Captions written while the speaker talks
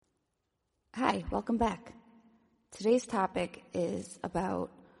Hi, welcome back. Today's topic is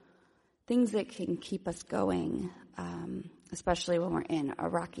about things that can keep us going, especially when we're in a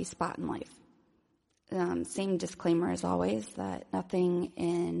rocky spot in life. Same disclaimer as always that nothing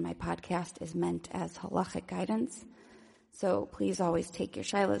in my podcast is meant as halachic guidance, so please always take your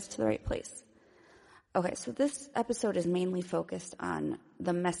shilas to the right place. Okay, so this episode is mainly focused on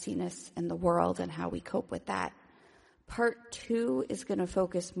the messiness in the world and how we cope with that. Part 2 is going to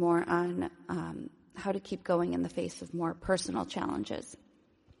focus more on how to keep going in the face of more personal challenges.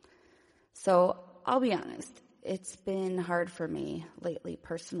 So I'll be honest, it's been hard for me lately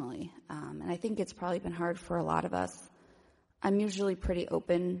personally, and I think it's probably been hard for a lot of us. I'm usually pretty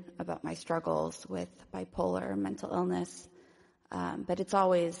open about my struggles with bipolar mental illness, but it's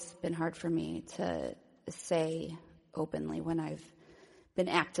always been hard for me to say openly when I've been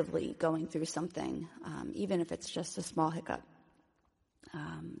actively going through something, even if it's just a small hiccup.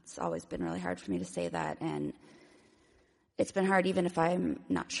 It's always been really hard for me to say that, and it's been hard even if I'm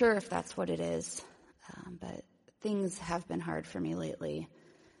not sure if that's what it is, but things have been hard for me lately,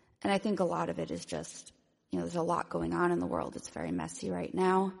 and I think a lot of it is just, there's a lot going on in the world. It's very messy right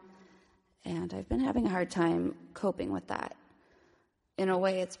now, and I've been having a hard time coping with that. In a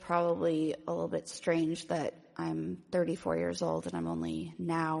way, it's probably a little bit strange that I'm 34 years old and I'm only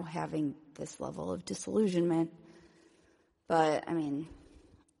now having this level of disillusionment. But,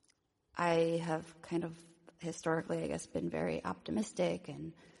 I have kind of historically, I guess, been very optimistic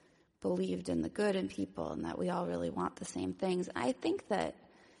and believed in the good in people and that we all really want the same things. I think that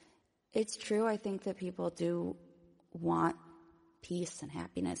it's true. I think that people do want peace and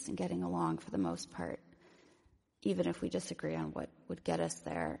happiness and getting along for the most part, even if we disagree on what would get us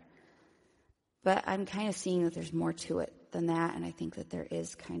there. But I'm kind of seeing that there's more to it than that, and I think that there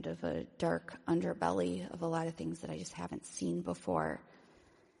is kind of a dark underbelly of a lot of things that I just haven't seen before.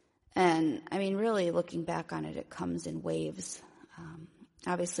 And, really looking back on it, it comes in waves.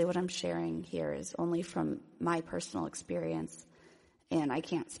 Obviously, what I'm sharing here is only from my personal experience, and I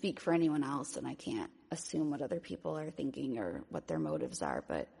can't speak for anyone else, and I can't assume what other people are thinking or what their motives are,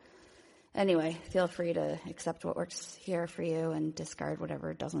 but anyway, feel free to accept what works here for you and discard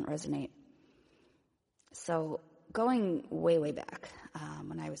whatever doesn't resonate. So going way, way back,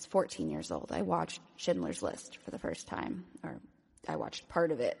 when I was 14 years old, I watched Schindler's List for the first time, or I watched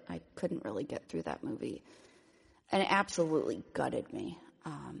part of it. I couldn't really get through that movie, and it absolutely gutted me.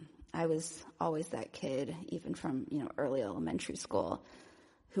 I was always that kid, even from, early elementary school,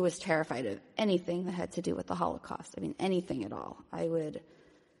 who was terrified of anything that had to do with the Holocaust. Anything at all. I would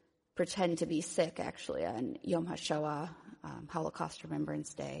pretend to be sick, actually, on Yom HaShoah, Holocaust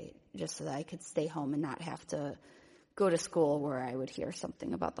Remembrance Day, just so that I could stay home and not have to go to school where I would hear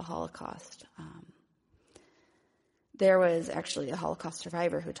something about the Holocaust. There was actually a Holocaust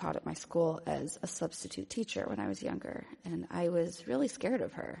survivor who taught at my school as a substitute teacher when I was younger, and I was really scared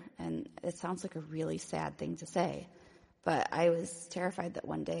of her. And it sounds like a really sad thing to say, but I was terrified that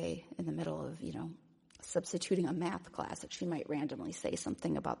one day in the middle of, substituting a math class, that she might randomly say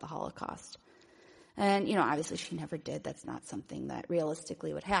something about the Holocaust. And, obviously she never did. That's not something that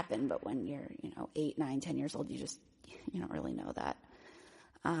realistically would happen, but when you're, 8, 9, 10 years old, you don't really know that.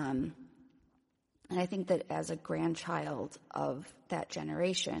 And I think that as a grandchild of that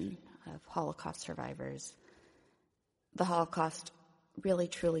generation of Holocaust survivors, the Holocaust really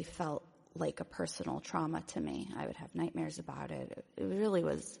truly felt like a personal trauma to me. I would have nightmares about it. It really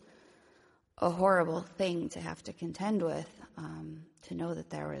was a horrible thing to have to contend with, to know that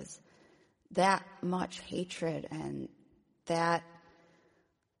there was that much hatred and that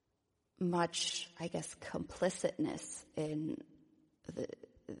much, I guess, complicitness in the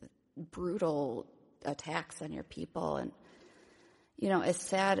brutal attacks on your people. And, as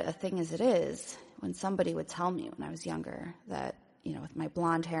sad a thing as it is, when somebody would tell me when I was younger that, with my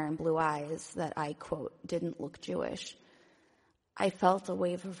blonde hair and blue eyes, that I, quote, didn't look Jewish, I felt a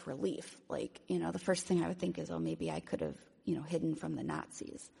wave of relief. The first thing I would think is, oh, maybe I could have, hidden from the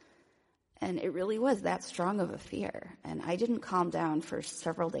Nazis. And it really was that strong of a fear. And I didn't calm down for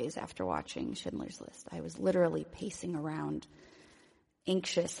several days after watching Schindler's List. I was literally pacing around,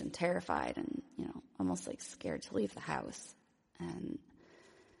 anxious and terrified and, almost scared to leave the house. And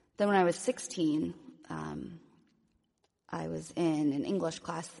then when I was 16, I was in an English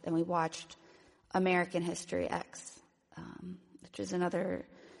class and we watched American History X, which is another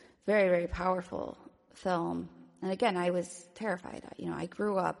very, very powerful film. And again, I was terrified. I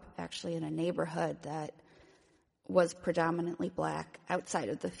grew up actually in a neighborhood that was predominantly black outside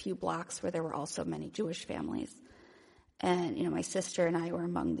of the few blocks where there were also many Jewish families. And, my sister and I were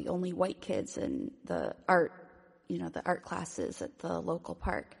among the only white kids in the art, the art classes at the local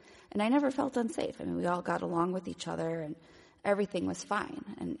park. And I never felt unsafe. I mean, we all got along with each other and everything was fine.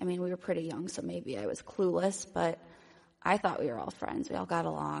 And I mean, we were pretty young, so maybe I was clueless, but I thought we were all friends. We all got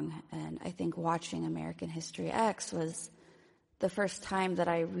along. And I think watching American History X was the first time that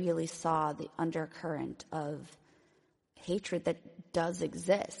I really saw the undercurrent of hatred that does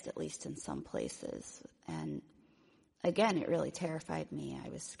exist, at least in some places. And again, it really terrified me. I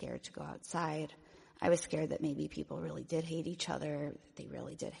was scared to go outside. I was scared that maybe people really did hate each other. They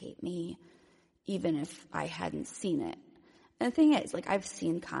really did hate me, even if I hadn't seen it. And the thing is, like, I've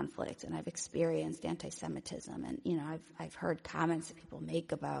seen conflict and I've experienced anti-Semitism, and, I've heard comments that people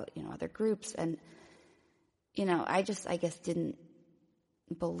make about, other groups. And, I guess didn't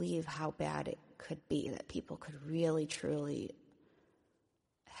believe how bad it could be, that people could really, truly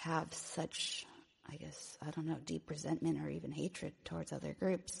have such, deep resentment or even hatred towards other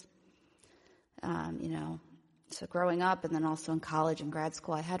groups. So growing up and then also in college and grad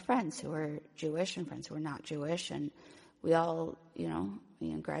school, I had friends who were Jewish and friends who were not Jewish. And we all,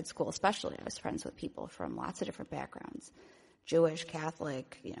 in grad school especially, I was friends with people from lots of different backgrounds. Jewish,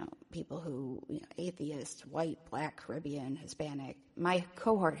 Catholic, people who, atheist, white, black, Caribbean, Hispanic. My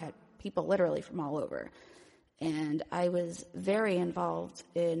cohort had people literally from all over. And I was very involved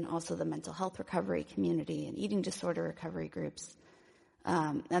in also the mental health recovery community and eating disorder recovery groups.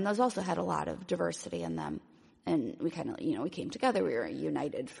 And those also had a lot of diversity in them. And we kind of, we came together. We were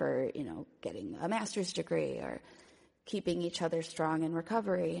united for, getting a master's degree or keeping each other strong in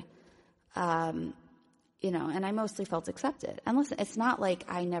recovery. And I mostly felt accepted. And listen, it's not like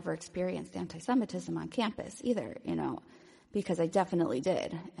I never experienced anti-Semitism on campus either, because I definitely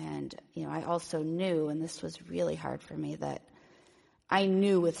did. And, I also knew, and this was really hard for me, that I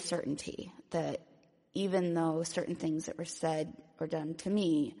knew with certainty that even though certain things that were said or done to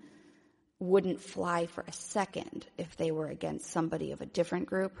me wouldn't fly for a second if they were against somebody of a different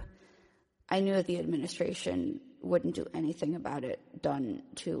group, I knew that the administration wouldn't do anything about it done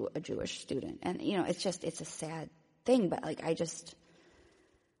to a Jewish student. And, it's a sad thing, but I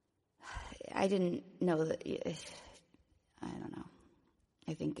didn't know that, I don't know.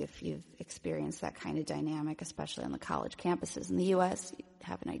 I think if you've experienced that kind of dynamic, especially on the college campuses in the U.S., you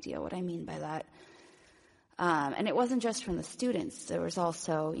have an idea what I mean by that. And it wasn't just from the students. There was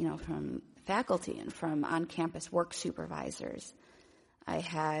also, from faculty and from on-campus work supervisors. I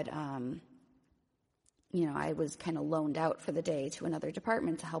had, I was kind of loaned out for the day to another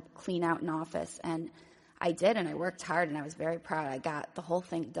department to help clean out an office. And I did, and I worked hard, and I was very proud. I got the whole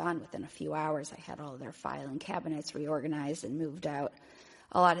thing done within a few hours. I had all of their filing cabinets reorganized and moved out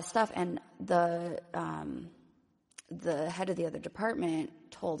a lot of stuff. And the head of the other department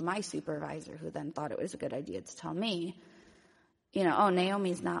told my supervisor, who then thought it was a good idea to tell me,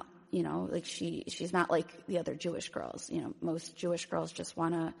 Naomi's not, she's not like the other Jewish girls. Most Jewish girls just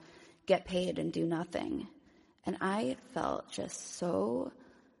want to get paid and do nothing. And I felt just so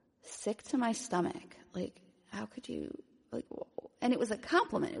sick to my stomach. How could you, and it was a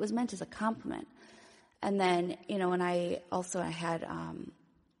compliment. It was meant as a compliment. And then, when I had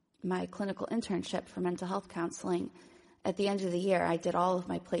my clinical internship for mental health counseling, at the end of the year, I did all of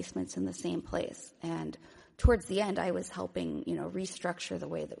my placements in the same place. And towards the end, I was helping, restructure the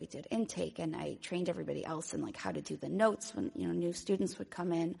way that we did intake. And I trained everybody else in how to do the notes when, new students would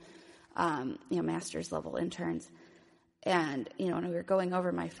come in, master's level interns. And, when we were going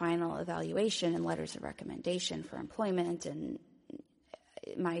over my final evaluation and letters of recommendation for employment, and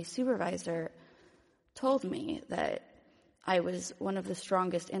my supervisor told me that I was one of the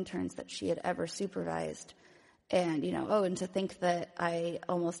strongest interns that she had ever supervised. And, and to think that I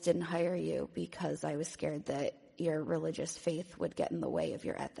almost didn't hire you because I was scared that your religious faith would get in the way of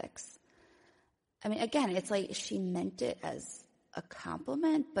your ethics. I mean, again, it's like she meant it as a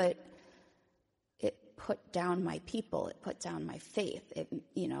compliment, but it put down my people. It put down my faith. It,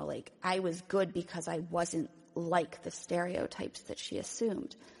 I was good because I wasn't like the stereotypes that she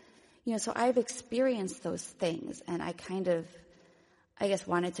assumed. So I've experienced those things, and I kind of,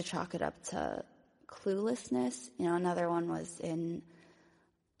 wanted to chalk it up to cluelessness. Another one was in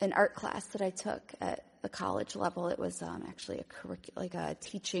an art class that I took at the college level. It was actually a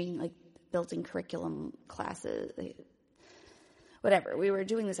teaching, building curriculum classes, whatever. We were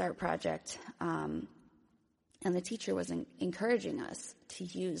doing this art project, and the teacher was encouraging us to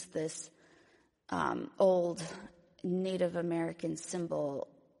use this old Native American symbol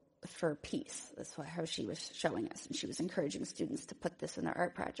for peace. That's how she was showing us, and she was encouraging students to put this in their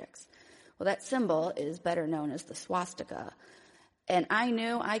art projects. Well, that symbol is better known as the swastika. And I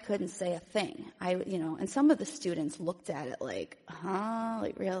knew I couldn't say a thing. And some of the students looked at it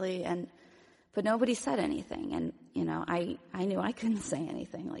really? But nobody said anything. I knew I couldn't say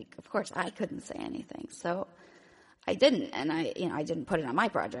anything. Like, of course I couldn't say anything. So I didn't, and I didn't put it on my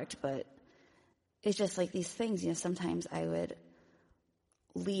project, but it's just like these things, sometimes I would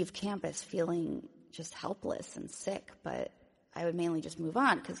leave campus feeling just helpless and sick, but I would mainly just move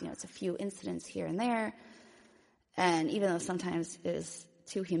on because, it's a few incidents here and there. And even though sometimes it was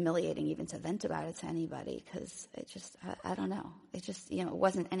too humiliating even to vent about it to anybody, because it just, I don't know. It just, it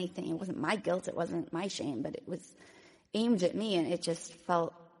wasn't anything. It wasn't my guilt. It wasn't my shame, but it was aimed at me, and it just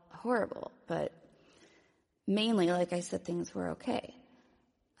felt horrible. But mainly, like I said, things were okay.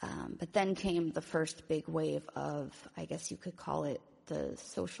 But then came the first big wave of, I guess you could call it, the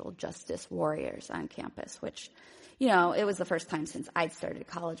social justice warriors on campus, which, it was the first time since I'd started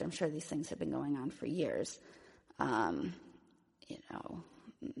college. I'm sure these things had been going on for years.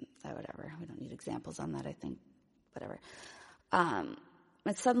 Whatever. We don't need examples on that, I think. Whatever.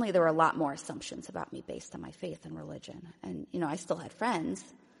 But suddenly there were a lot more assumptions about me based on my faith and religion. And, I still had friends.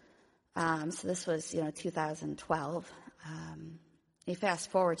 So this was, 2012. You fast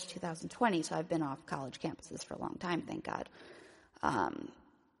forward to 2020, so I've been off college campuses for a long time, thank God.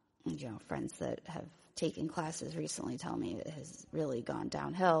 Friends that have taken classes recently tell me it has really gone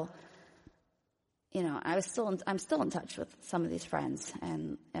downhill. I'm still in touch with some of these friends,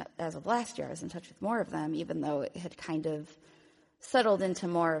 and as of last year, I was in touch with more of them, even though it had kind of settled into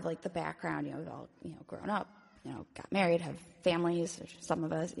more of like the background. We've all, grown up, got married, have families. Some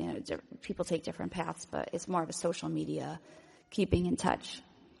of us, people take different paths, but it's more of a social media keeping in touch.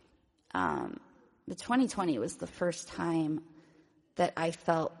 But 2020 was the first time that I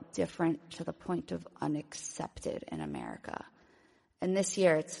felt different to the point of unaccepted in America. And this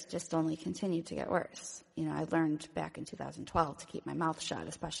year, it's just only continued to get worse. I learned back in 2012 to keep my mouth shut,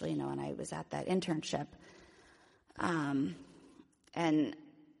 especially, when I was at that internship. I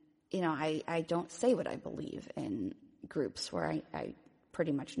don't say what I believe in groups where I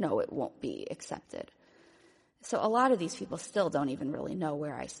pretty much know it won't be accepted. So a lot of these people still don't even really know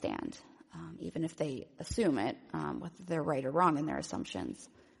where I stand, even if they assume it, whether they're right or wrong in their assumptions.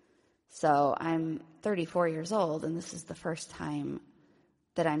 So I'm 34 years old, and this is the first time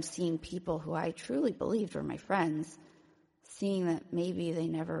that I'm seeing people who I truly believed were my friends, seeing that maybe they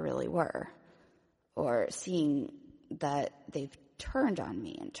never really were, or seeing that they've turned on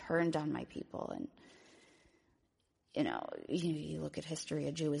me and turned on my people. And, you look at history,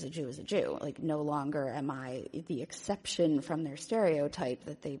 a Jew is a Jew is a Jew. Like, no longer am I the exception from their stereotype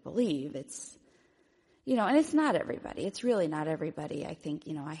that they believe. It's, and it's not everybody. It's really not everybody. I think,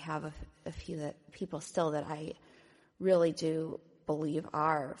 I have a few people still that I really do believe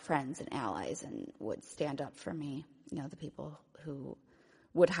are friends and allies and would stand up for me, the people who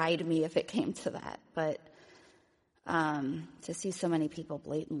would hide me if it came to that. But to see so many people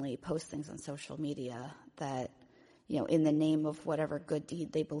blatantly post things on social media that, in the name of whatever good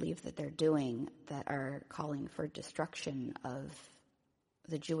deed they believe that they're doing, that are calling for destruction of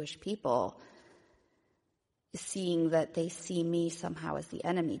the Jewish people, seeing that they see me somehow as the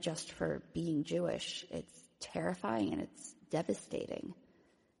enemy just for being Jewish, it's terrifying and it's devastating.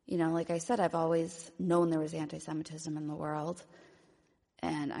 Like I said, I've always known there was anti-Semitism in the world,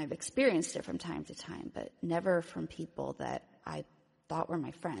 and I've experienced it from time to time, but never from people that I thought were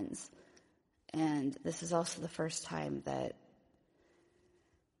my friends. And this is also the first time that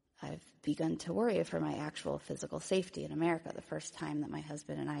I've begun to worry for my actual physical safety in America. The first time that my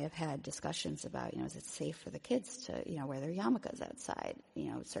husband and I have had discussions about, is it safe for the kids to, wear their yarmulkes outside,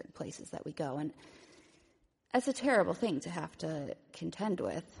 certain places that we go. And that's a terrible thing to have to contend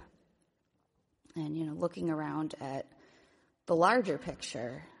with. And, looking around at the larger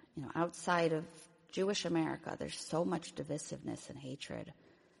picture, outside of Jewish America, there's so much divisiveness and hatred.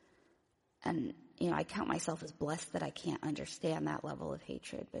 And, I count myself as blessed that I can't understand that level of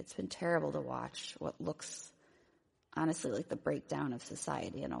hatred, but it's been terrible to watch what looks, honestly, like the breakdown of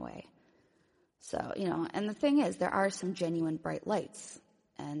society in a way. So, and the thing is, there are some genuine bright lights,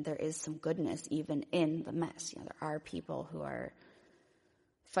 and there is some goodness even in the mess. There are people who are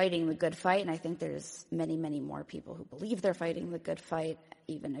fighting the good fight, and I think there's many, many more people who believe they're fighting the good fight,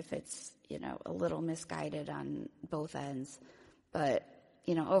 even if it's, a little misguided on both ends. But,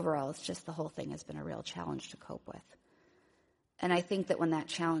 overall, it's just the whole thing has been a real challenge to cope with. And I think that when that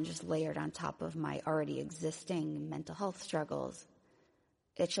challenge is layered on top of my already existing mental health struggles,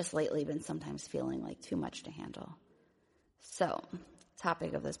 it's just lately been sometimes feeling like too much to handle. So,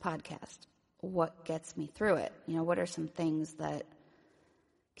 topic of this podcast, what gets me through it? What are some things that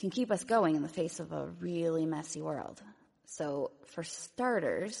can keep us going in the face of a really messy world? So, for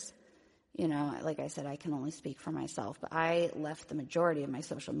starters, Like I said, I can only speak for myself, but I left the majority of my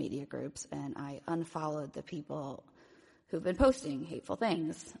social media groups and I unfollowed the people who've been posting hateful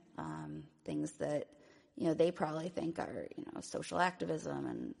things, things that, they probably think are, social activism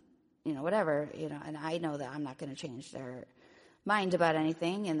and, whatever, and I know that I'm not going to change their mind about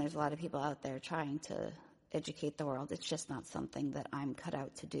anything. And there's a lot of people out there trying to educate the world. It's just not something that I'm cut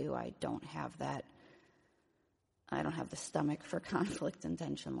out to do. I don't have the stomach for conflict and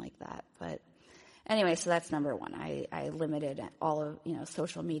tension like that. But anyway, so that's number one. I limited all of,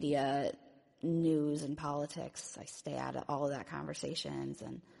 social media, news and politics. I stay out of all of that conversations.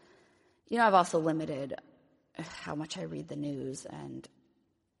 And, I've also limited how much I read the news. And,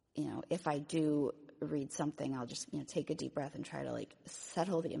 if I do read something, I'll just, take a deep breath and try to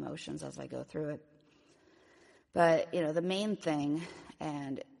settle the emotions as I go through it. But, the main thing,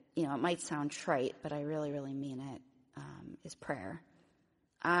 and, it might sound trite, but I really, really mean it, is prayer.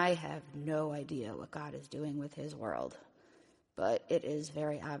 I have no idea what God is doing with his world, but it is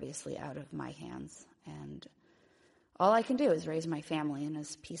very obviously out of my hands. And all I can do is raise my family in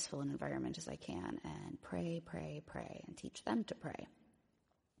as peaceful an environment as I can and pray, and teach them to pray.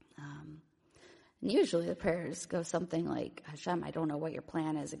 And usually the prayers go something like, Hashem, I don't know what your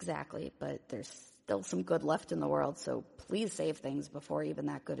plan is exactly, but there's still some good left in the world, so please save things before even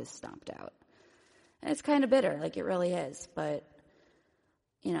that good is stomped out. And it's kind of bitter, it really is, but,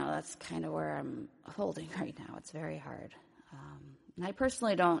 that's kind of where I'm holding right now. It's very hard. And I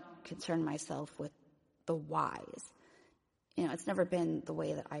personally don't concern myself with the whys. It's never been the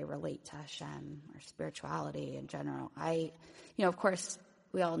way that I relate to Hashem or spirituality in general. Of course,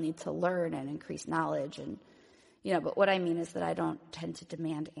 we all need to learn and increase knowledge and, but what I mean is that I don't tend to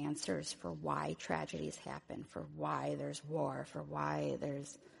demand answers for why tragedies happen, for why there's war, for why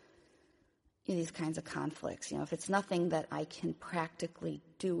there's these kinds of conflicts. If it's nothing that I can practically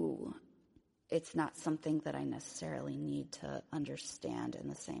do, it's not something that I necessarily need to understand in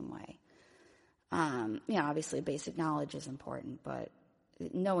the same way. Obviously basic knowledge is important, but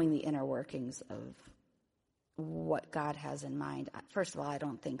knowing the inner workings of what God has in mind, first of all, I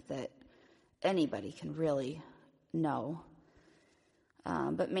don't think that anybody can really know.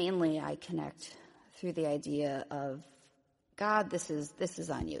 But mainly I connect through the idea of, God, this is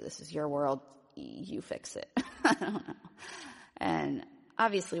on you. This is your world. You fix it. I don't know. And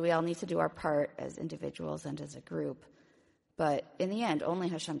obviously we all need to do our part as individuals and as a group. But in the end, only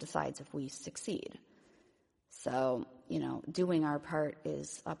Hashem decides if we succeed. So, doing our part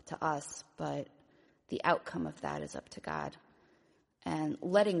is up to us, but the outcome of that is up to God. And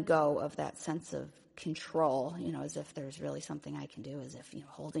letting go of that sense of control, as if there's really something I can do, as if,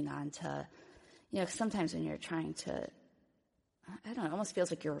 holding on to, sometimes when you're trying to, I don't know, it almost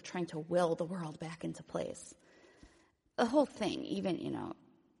feels like you're trying to will the world back into place. The whole thing, even,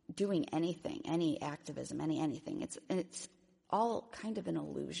 doing anything, any activism, anything, it's all kind of an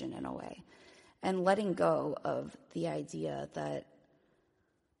illusion in a way. And letting go of the idea that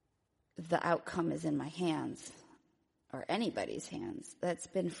the outcome is in my hands or anybody's hands, that's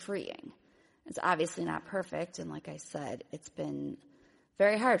been freeing. It's obviously not perfect, and like I said, it's been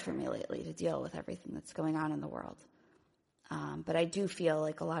very hard for me lately to deal with everything that's going on in the world. But I do feel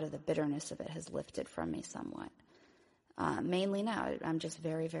like a lot of the bitterness of it has lifted from me somewhat. Mainly now, I'm just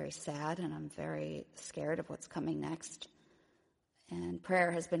very, very sad, and I'm very scared of what's coming next. And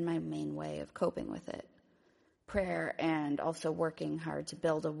prayer has been my main way of coping with it. Prayer and also working hard to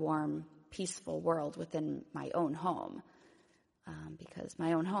build a warm, peaceful world within my own home. Because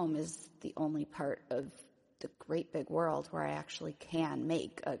my own home is the only part of the great big world where I actually can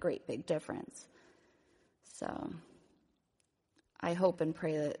make a great big difference. So I hope and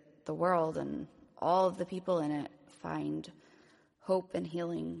pray that the world and all of the people in it find hope and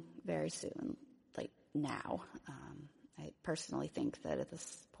healing very soon, like now. I personally think that at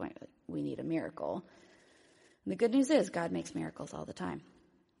this point we need a miracle. And the good news is God makes miracles all the time.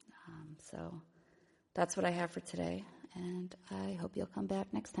 So that's what I have for today, and I hope you'll come back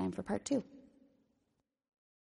next time for part 2.